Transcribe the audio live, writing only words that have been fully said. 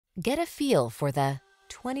Get a feel for the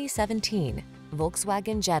 2017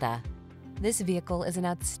 Volkswagen Jetta. This vehicle is an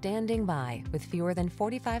outstanding buy with fewer than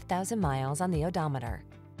 45,000 miles on the odometer.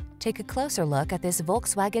 Take a closer look at this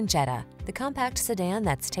Volkswagen Jetta, the compact sedan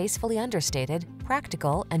that's tastefully understated,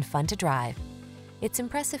 practical, and fun to drive. Its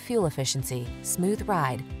impressive fuel efficiency, smooth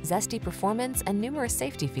ride, zesty performance, and numerous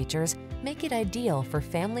safety features make it ideal for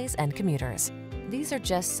families and commuters. These are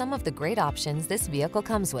just some of the great options this vehicle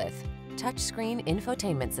comes with: touchscreen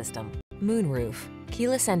infotainment system, moonroof,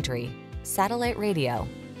 keyless entry, satellite radio,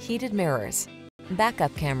 heated mirrors,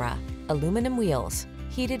 backup camera, aluminum wheels,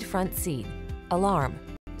 heated front seat, alarm,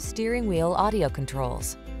 steering wheel audio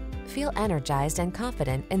controls. Feel energized and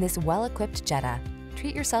confident in this well-equipped Jetta.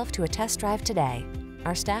 Treat yourself to a test drive today.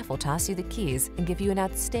 Our staff will toss you the keys and give you an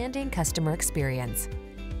outstanding customer experience.